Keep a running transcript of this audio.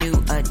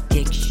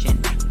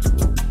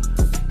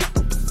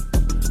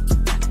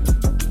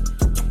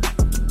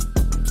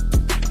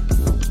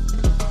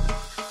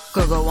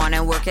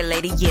and work it,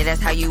 lady. Yeah, that's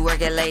how you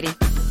work it, lady.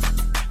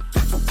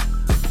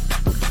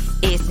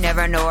 It's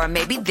never no, or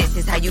maybe this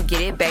is how you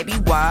get it, baby.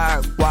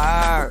 Work,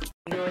 work.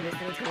 You're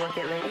listening to Work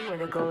It Lady, where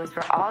the goal is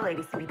for all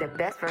ladies to be the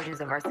best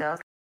versions of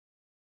ourselves.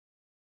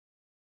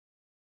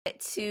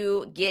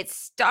 To get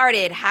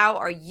started, how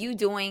are you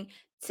doing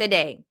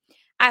today?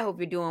 I hope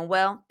you're doing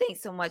well.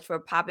 Thanks so much for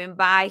popping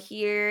by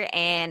here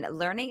and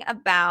learning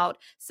about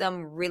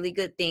some really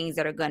good things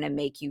that are going to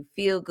make you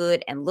feel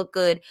good and look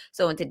good.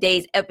 So in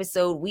today's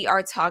episode, we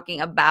are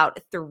talking about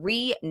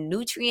 3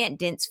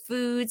 nutrient-dense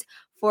foods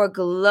for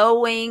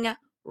glowing,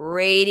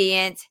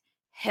 radiant,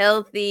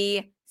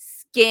 healthy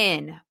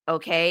skin,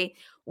 okay?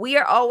 We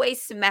are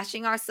always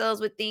smashing ourselves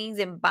with things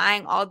and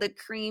buying all the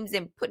creams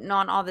and putting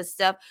on all the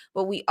stuff,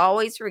 but we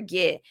always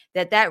forget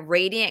that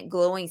radiant,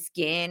 glowing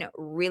skin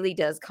really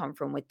does come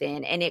from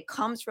within, and it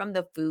comes from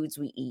the foods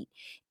we eat.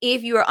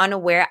 If you are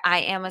unaware,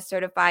 I am a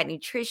certified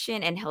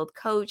nutrition and health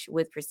coach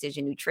with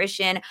Precision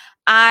Nutrition.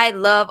 I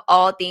love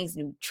all things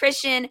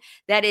nutrition.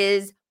 That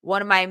is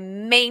one of my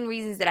main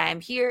reasons that I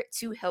am here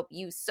to help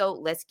you. So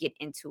let's get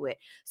into it.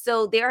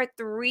 So there are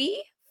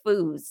 3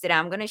 foods that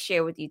I'm going to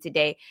share with you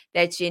today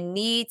that you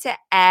need to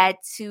add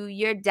to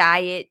your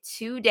diet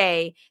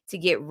today to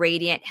get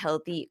radiant,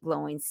 healthy,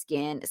 glowing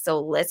skin.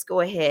 So let's go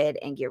ahead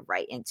and get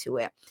right into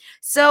it.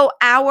 So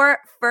our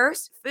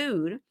first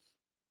food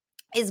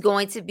is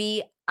going to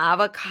be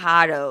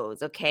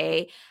avocados,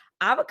 okay?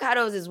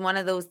 Avocados is one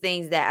of those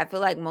things that I feel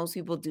like most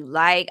people do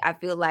like. I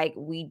feel like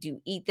we do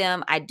eat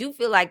them. I do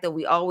feel like that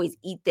we always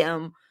eat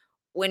them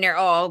when they're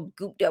all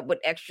gooped up with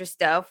extra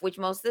stuff, which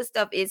most of the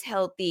stuff is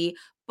healthy,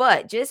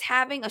 but just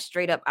having a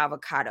straight up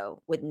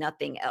avocado with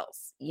nothing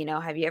else.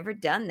 Have you ever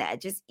done that?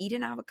 Just eat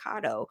an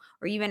avocado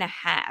or even a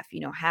half,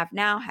 half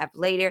now, half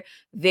later.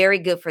 Very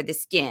good for the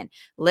skin.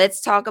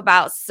 Let's talk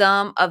about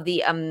some of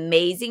the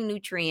amazing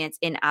nutrients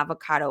in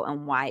avocado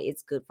and why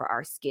it's good for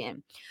our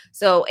skin.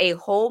 So a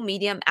whole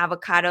medium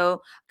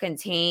avocado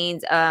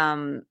contains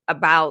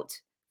about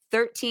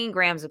 13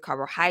 grams of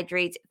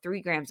carbohydrates,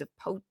 3 grams of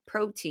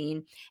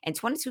protein, and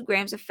 22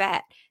 grams of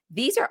fat.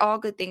 These are all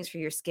good things for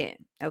your skin,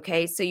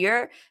 okay? So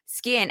your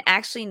skin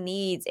actually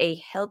needs a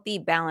healthy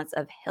balance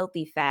of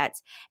healthy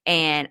fats,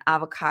 and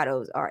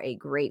avocados are a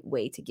great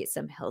way to get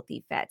some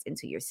healthy fats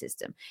into your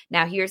system.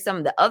 Now, here's some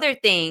of the other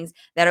things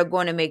that are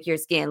going to make your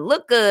skin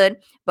look good,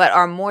 but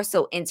are more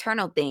so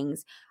internal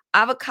things.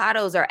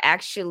 Avocados are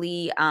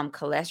actually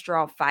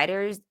cholesterol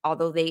fighters.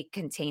 Although they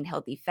contain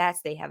healthy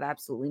fats, they have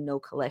absolutely no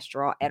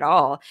cholesterol at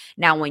all.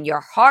 Now, when your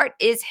heart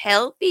is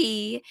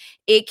healthy,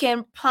 it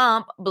can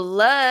pump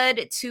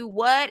blood to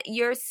what?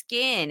 Your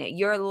skin,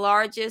 your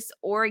largest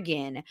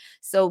organ.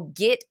 So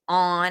get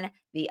on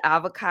the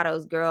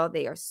avocados, girl.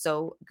 They are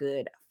so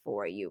good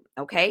for you.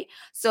 Okay.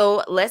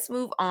 So let's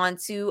move on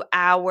to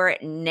our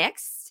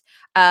next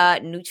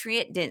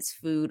nutrient dense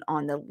food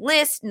on the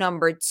list.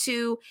 Number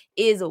 2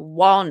 is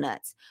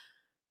walnuts.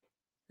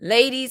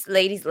 Ladies,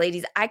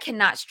 I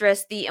cannot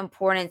stress the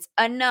importance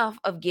enough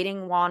of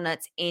getting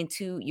walnuts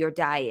into your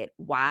diet.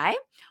 Why?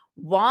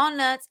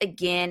 Walnuts,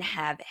 again,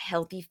 have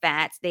healthy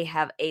fats. They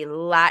have a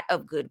lot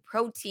of good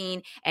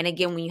protein. And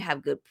again, when you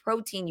have good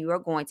protein, you are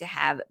going to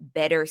have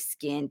better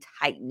skin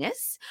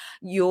tightness.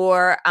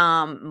 Your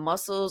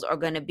muscles are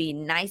going to be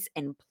nice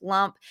and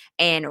plump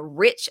and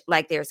rich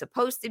like they're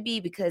supposed to be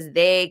because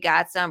they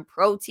got some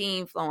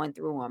protein flowing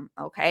through them.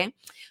 Okay.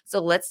 So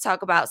let's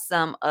talk about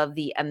some of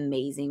the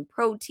amazing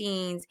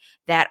proteins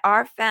that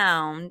are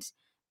found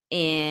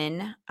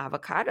in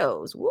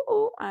avocados.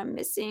 Whoa, I'm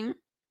missing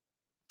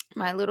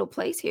my little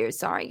place here.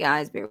 Sorry,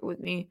 guys. Bear with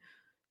me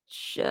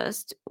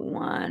just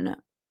one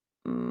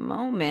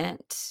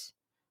moment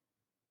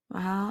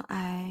while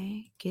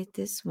I get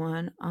this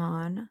one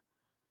on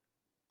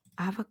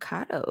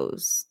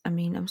avocados.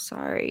 I'm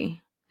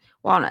sorry.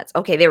 Walnuts.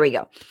 Okay, there we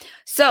go.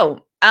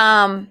 So,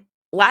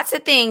 lots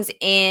of things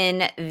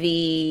in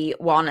the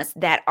walnuts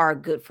that are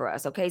good for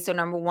us. Okay, so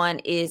number 1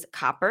 is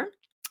copper.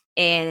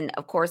 And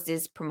of course,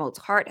 this promotes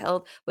heart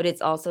health, but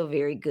it's also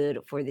very good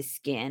for the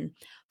skin.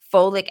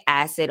 Folic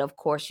acid, of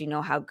course, you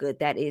know how good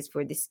that is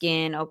for the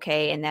skin,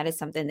 okay? And that is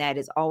something that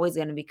is always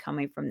going to be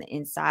coming from the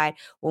inside.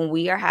 When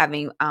we are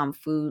having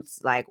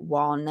foods like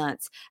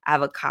walnuts,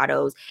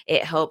 avocados,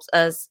 it helps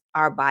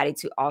our body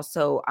to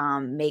also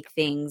make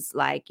things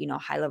like,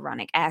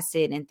 hyaluronic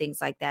acid and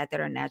things like that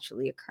are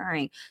naturally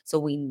occurring. So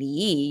we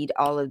need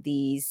all of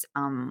these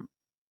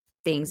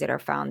things that are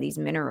found, these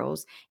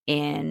minerals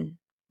in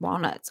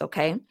walnuts,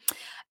 okay?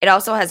 It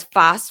also has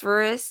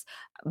phosphorus,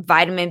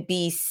 vitamin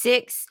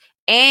B6,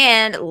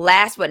 and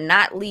last but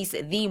not least,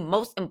 the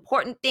most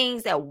important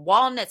things that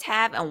walnuts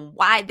have and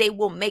why they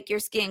will make your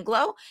skin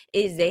glow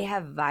is they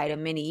have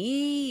vitamin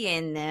E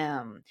in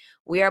them.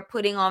 We are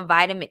putting on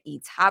vitamin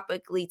E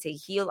topically to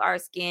heal our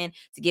skin,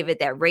 to give it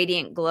that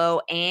radiant glow,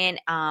 and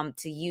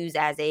to use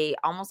as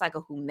almost like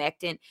a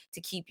humectant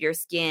to keep your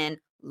skin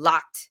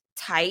locked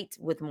tight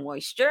with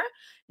moisture.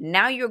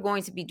 Now you're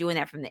going to be doing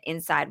that from the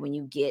inside when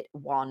you get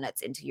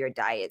walnuts into your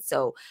diet.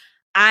 So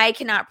I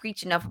cannot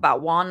preach enough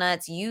about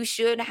walnuts. You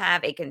should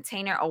have a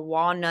container of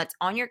walnuts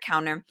on your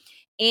counter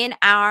in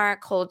our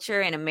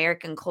culture, in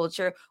American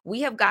culture,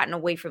 we have gotten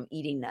away from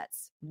eating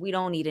nuts. We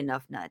don't eat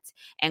enough nuts.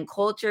 And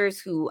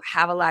cultures who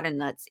have a lot of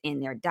nuts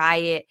in their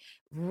diet,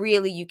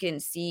 really you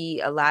can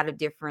see a lot of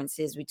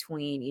differences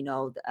between,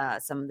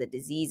 some of the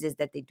diseases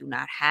that they do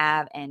not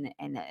have, and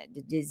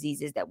the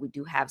diseases that we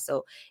do have.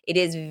 So it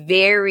is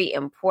very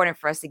important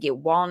for us to get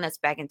walnuts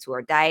back into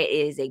our diet.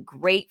 It is a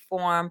great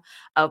form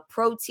of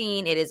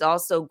protein. It is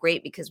also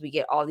great because we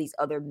get all these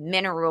other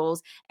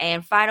minerals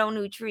and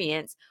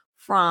phytonutrients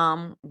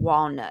from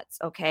walnuts.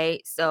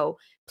 Okay. So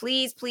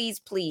please,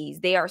 please, please,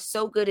 they are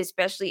so good,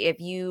 especially if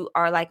you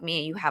are like me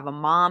and you have a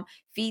mom.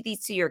 Feed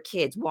these to your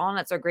kids.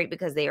 Walnuts are great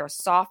because they are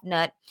soft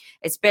nut.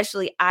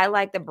 Especially, I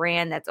like the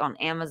brand that's on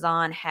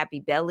Amazon, Happy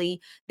Belly.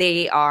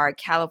 They are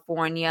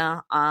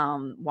California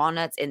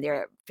walnuts, and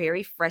they're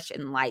very fresh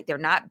and light. They're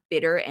not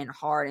bitter and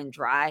hard and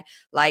dry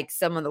like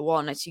some of the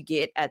walnuts you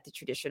get at the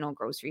traditional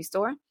grocery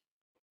store.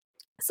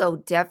 So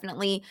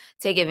definitely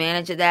take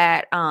advantage of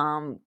that.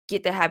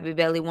 Get the Happy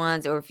Belly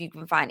ones, or if you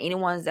can find any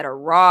ones that are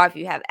raw, if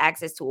you have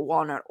access to a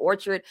walnut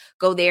orchard,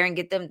 go there and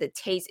get them. The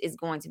taste is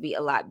going to be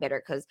a lot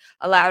better because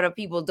a lot of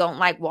people don't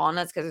like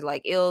walnuts because they're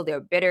like, ill, they're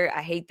bitter.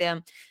 I hate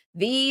them.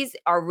 These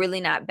are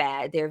really not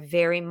bad. They're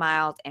very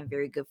mild and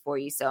very good for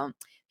you. So if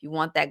you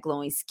want that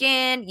glowing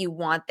skin, you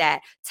want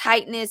that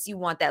tightness, you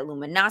want that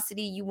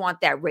luminosity, you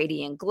want that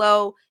radiant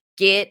glow,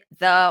 get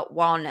the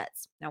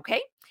walnuts.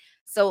 Okay.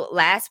 So,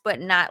 last but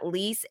not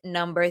least,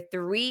 number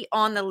 3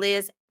 on the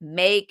list,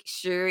 make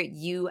sure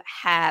you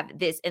have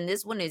this. And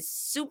this one is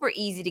super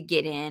easy to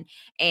get in,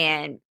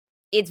 and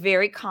it's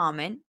very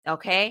common.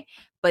 Okay.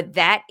 But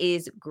that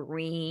is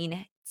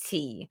green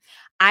tea.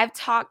 I've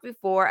talked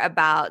before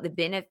about the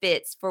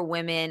benefits for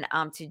women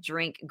to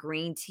drink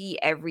green tea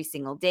every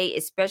single day,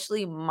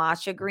 especially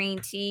matcha green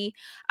tea.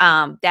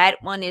 That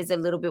one is a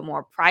little bit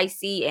more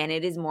pricey and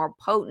it is more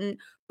potent,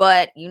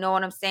 but you know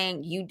what I'm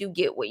saying? You do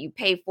get what you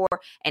pay for.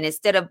 And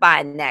instead of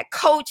buying that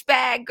Coach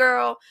bag,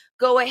 girl,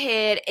 go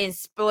ahead and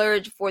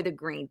splurge for the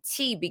green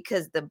tea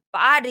because the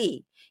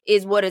body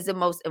is what is the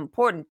most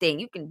important thing.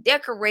 You can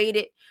decorate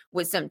it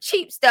with some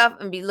cheap stuff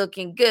and be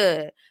looking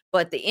good,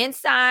 but the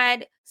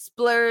inside,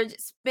 splurge,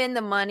 spend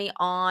the money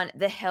on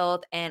the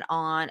health and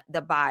on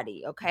the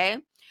body. Okay.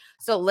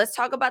 So let's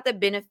talk about the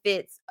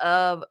benefits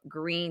of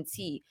green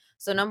tea.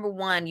 So, number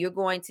one, you're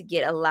going to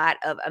get a lot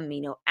of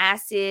amino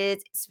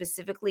acids,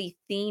 specifically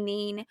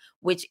theanine,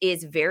 which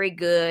is very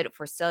good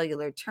for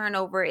cellular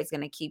turnover. It's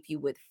going to keep you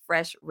with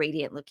fresh,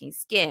 radiant looking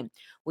skin.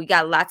 We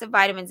got lots of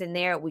vitamins in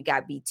there. We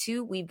got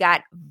B2, we've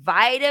got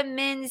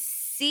vitamin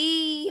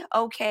C.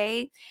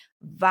 Okay.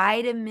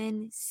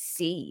 Vitamin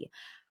C.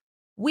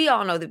 We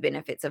all know the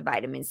benefits of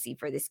vitamin C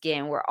for the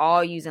skin. We're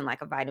all using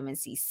like a vitamin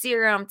C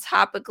serum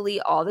topically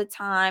all the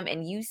time,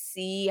 and you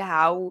see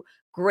how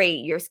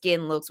great your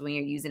skin looks when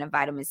you're using a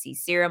vitamin C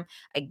serum.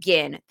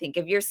 Again, think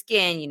of your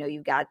skin.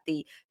 You've got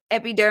the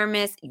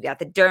epidermis, you got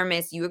the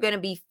dermis. You're going to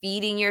be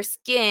feeding your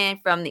skin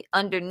from the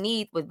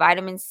underneath with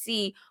vitamin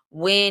C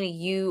when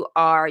you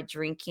are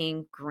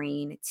drinking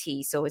green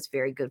tea. So it's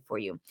very good for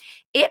you.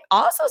 It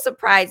also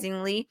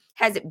surprisingly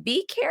has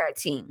B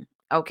carotene.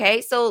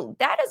 Okay, so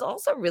that is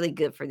also really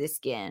good for the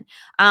skin.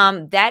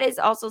 That is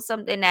also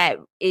something that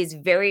is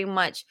very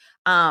much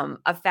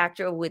a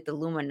factor with the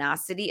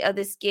luminosity of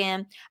the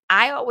skin.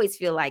 I always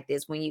feel like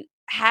this when you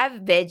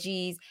have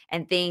veggies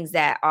and things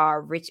that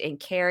are rich in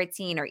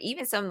carotene, or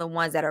even some of the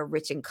ones that are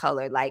rich in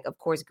color, like of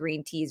course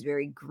green tea is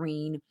very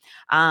green.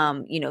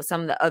 Some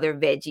of the other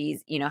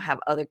veggies, have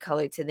other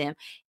color to them.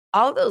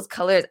 All those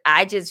colors,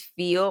 I just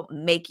feel,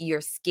 make your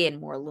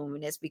skin more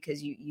luminous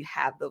because you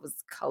have those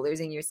colors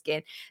in your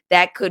skin.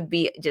 That could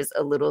be just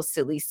a little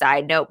silly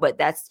side note, but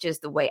that's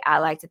just the way I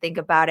like to think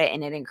about it.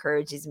 And it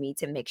encourages me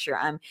to make sure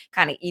I'm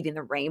kind of eating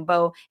the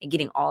rainbow and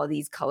getting all of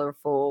these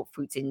colorful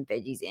fruits and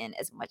veggies in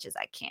as much as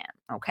I can.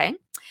 Okay.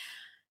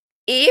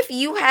 If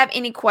you have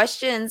any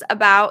questions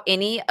about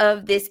any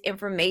of this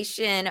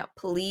information,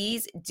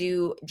 please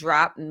do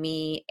drop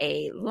me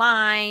a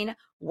line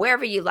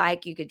wherever you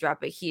like. You could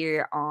drop it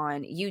here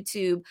on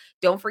YouTube.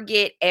 Don't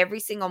forget, every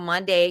single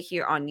Monday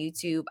here on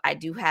YouTube, I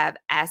do have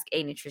Ask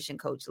a Nutrition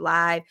Coach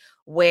Live,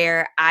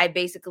 where I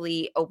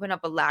basically open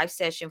up a live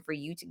session for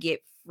you to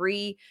get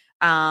free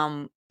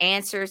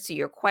answers to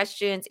your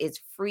questions.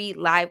 It's free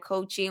live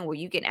coaching where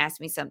you can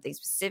ask me something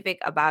specific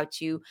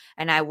about you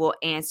and I will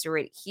answer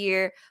it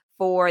here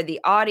for the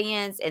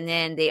audience, and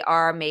then they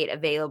are made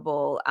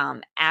available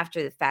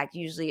after the fact,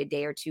 usually a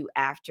day or two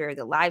after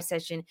the live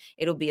session.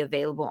 It'll be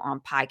available on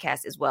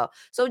podcast as well.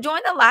 So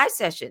join the live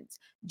sessions.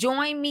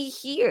 Join me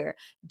here.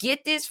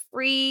 Get this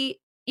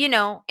free,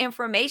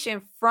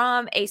 information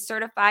from a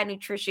certified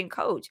nutrition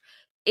coach.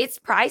 It's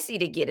pricey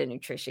to get a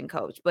nutrition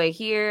coach, but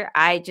here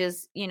I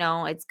just,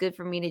 it's good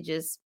for me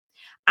to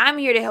I'm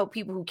here to help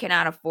people who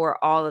cannot afford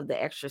all of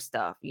the extra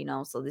stuff,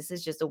 so this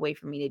is just a way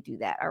for me to do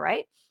that. All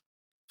right.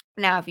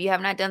 Now, if you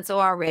have not done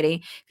so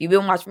already, if you've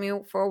been watching me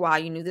for a while,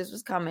 you knew this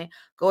was coming,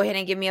 go ahead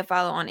and give me a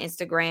follow on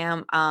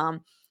Instagram.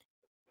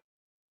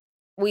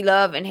 we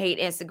love and hate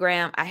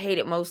Instagram. I hate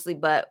it mostly,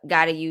 but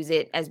gotta use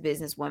it as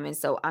businesswomen.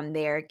 So I'm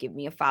there. Give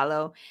me a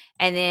follow.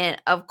 And then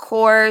of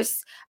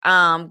course,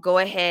 go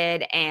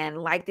ahead and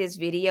like this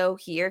video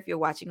here. If you're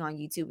watching on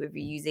YouTube, if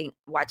you're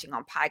watching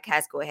on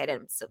podcast, go ahead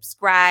and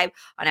subscribe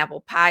on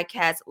Apple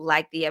Podcasts,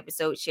 like the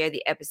episode, share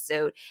the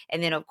episode,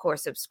 and then of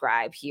course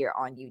subscribe here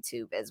on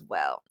YouTube as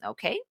well.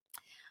 Okay.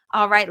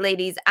 All right,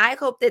 ladies, I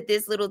hope that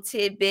this little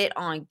tidbit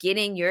on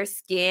getting your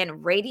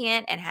skin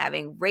radiant and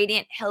having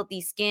radiant, healthy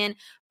skin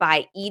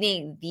by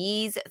eating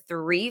these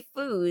 3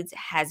 foods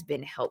has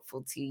been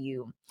helpful to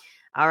you.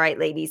 All right,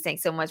 ladies,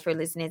 thanks so much for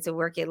listening to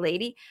Work It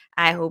Lady.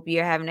 I hope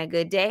you're having a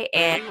good day.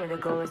 And where the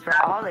goal is for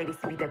all ladies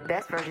to be the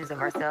best versions of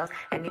ourselves.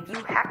 And if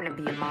you happen to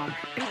be a mom,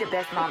 be the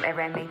best mom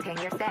ever and maintain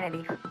your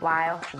sanity while